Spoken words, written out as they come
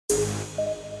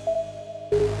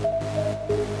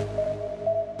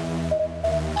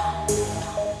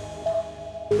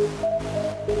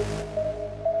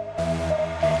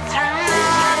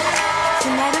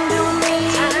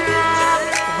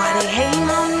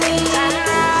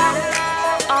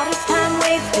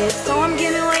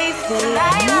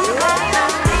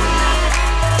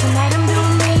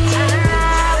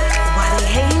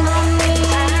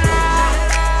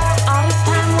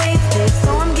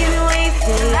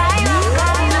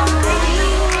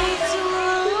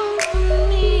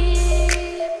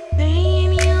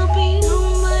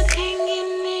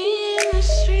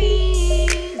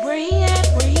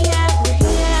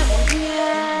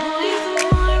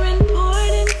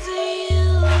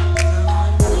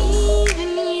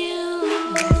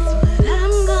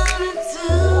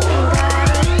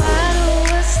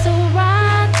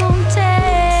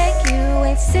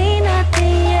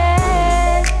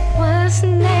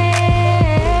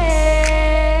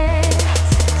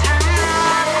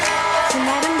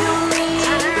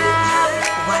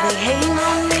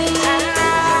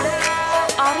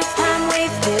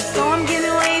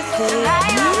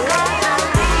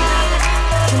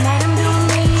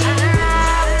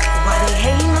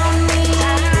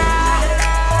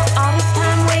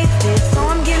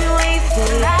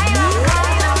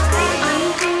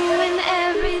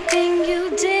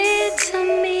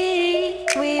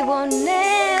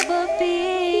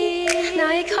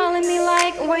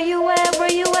Where you at,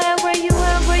 where you at, where you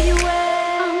at, where you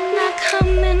at? I'm not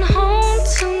coming home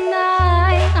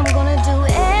tonight. I'm gonna do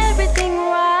everything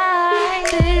right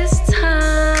this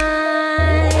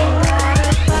time.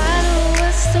 The bottle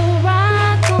was so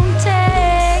rock gon'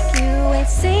 take. You ain't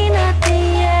seen nothing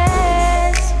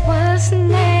yet. What's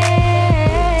next?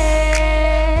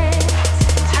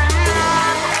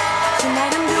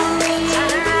 Tonight I'm doing me.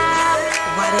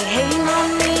 Why they hating on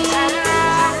me?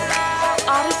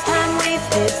 All this time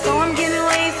wasted.